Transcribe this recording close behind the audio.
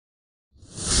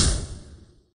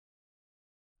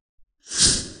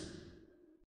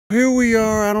Here we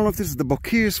are. I don't know if this is the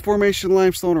Boquillas Formation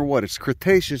limestone or what. It's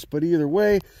Cretaceous, but either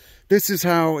way, this is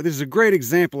a great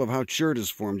example of how chert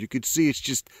is formed. You could see it's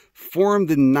just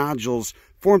formed in nodules,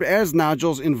 formed as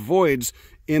nodules in voids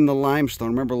in the limestone.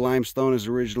 Remember, limestone is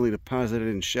originally deposited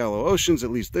in shallow oceans.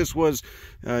 At least this was,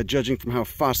 judging from how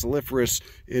fossiliferous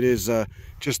it is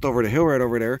just over the hill right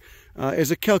over there, as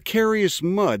a calcareous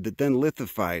mud that then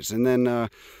lithifies. And then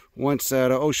once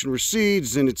that ocean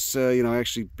recedes and it's,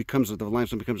 actually the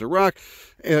limestone becomes a rock,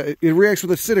 it reacts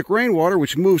with acidic rainwater,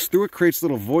 which moves through it, creates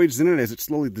little voids in it as it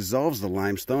slowly dissolves the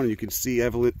limestone. And you can see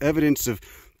evidence of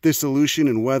dissolution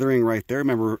and weathering right there.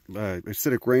 Remember,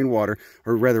 acidic rainwater,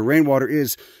 or rather rainwater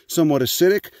is somewhat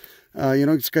acidic.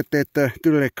 It's got that,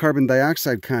 due to that carbon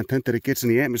dioxide content that it gets in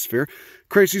the atmosphere,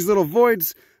 creates these little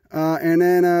voids. And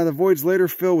then the voids later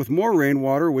fill with more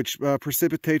rainwater, which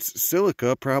precipitates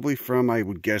silica, probably from, I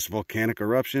would guess, volcanic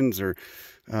eruptions, or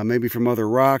maybe from other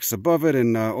rocks above it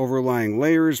and overlying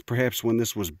layers, perhaps when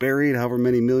this was buried however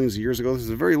many millions of years ago. This is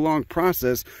a very long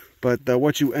process, but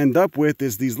what you end up with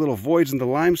is these little voids in the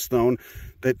limestone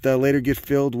that later get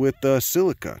filled with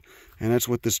silica. And that's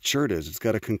what this chert is. It's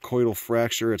got a conchoidal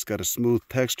fracture, it's got a smooth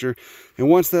texture, and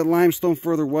once that limestone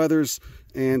further weathers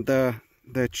and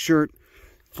that chert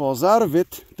falls out of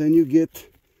it, then you get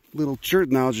little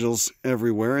chert nodules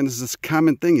everywhere. And this is a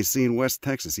common thing you see in West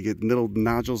Texas. You get little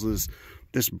nodules of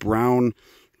this brown,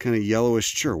 kind of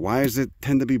yellowish chert. Why does it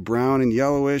tend to be brown and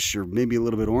yellowish, or maybe a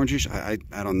little bit orangish?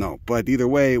 I don't know. But either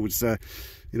way, it was a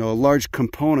large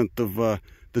component of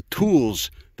the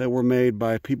tools that were made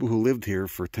by people who lived here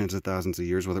for tens of thousands of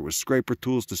years, whether it was scraper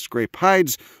tools to scrape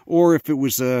hides, or if it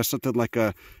was something like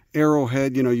a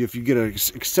arrowhead, if you get an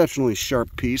exceptionally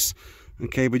sharp piece.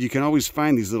 Okay, but you can always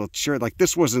find these little chert, like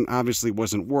this obviously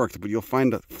wasn't worked, but you'll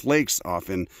find the flakes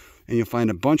often, and you'll find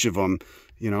a bunch of them,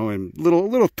 in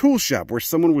little tool shop where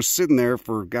someone was sitting there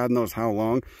for God knows how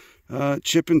long,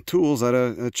 chipping tools out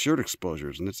of chert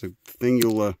exposures. And it's a thing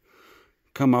you'll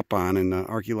come up on in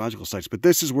archaeological sites. But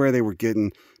this is where they were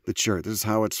getting the chert. This is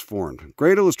how it's formed.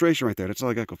 Great illustration right there. That's all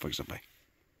I got. Go fix it. Bye.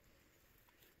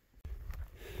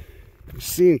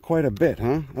 Seeing quite a bit,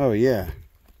 huh? Oh yeah,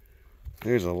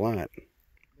 there's a lot.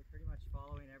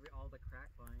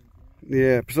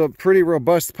 Yeah, so pretty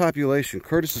robust population.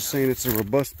 Curtis is saying it's a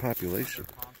robust population.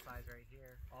 Right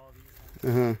here. All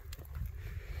these ones.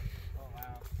 Oh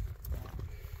wow.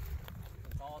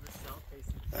 It's all the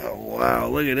south-facing. Oh wow,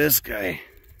 look at this guy.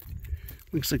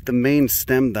 Looks like the main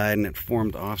stem died and it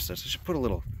formed offsets. I should put a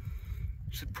little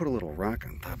rock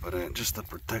on top of that just to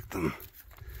protect them.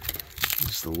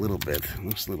 Just a little bit.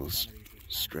 Looks a little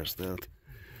stressed out.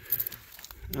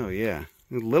 Oh yeah.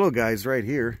 The little guy's right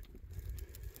here.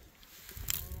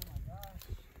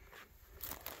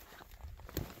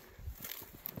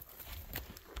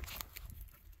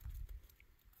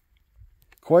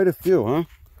 Quite a few, huh?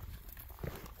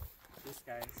 This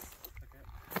guy's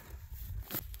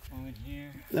over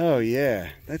here. Oh yeah,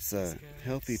 that's a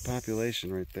healthy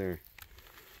population right there.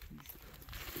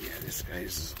 Yeah, this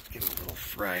guy's getting a little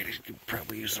fried. He could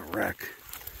probably use a rack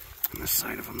on the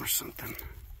side of him or something.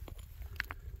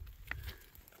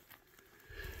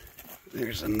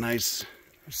 There's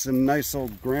some nice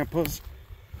old grandpas.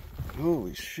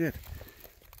 Holy shit.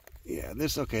 Yeah,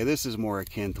 this is more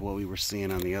akin to what we were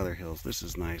seeing on the other hills. This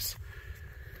is nice.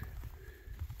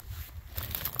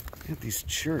 Look at these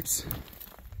cherts.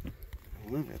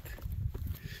 I love it.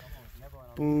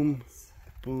 Boom,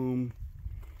 boom.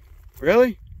 Really?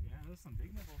 Yeah, there's some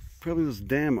big nibbles. Probably those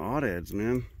damn audads,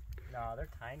 man. No, they're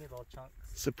tiny little chunks.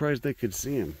 Surprised they could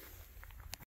see them.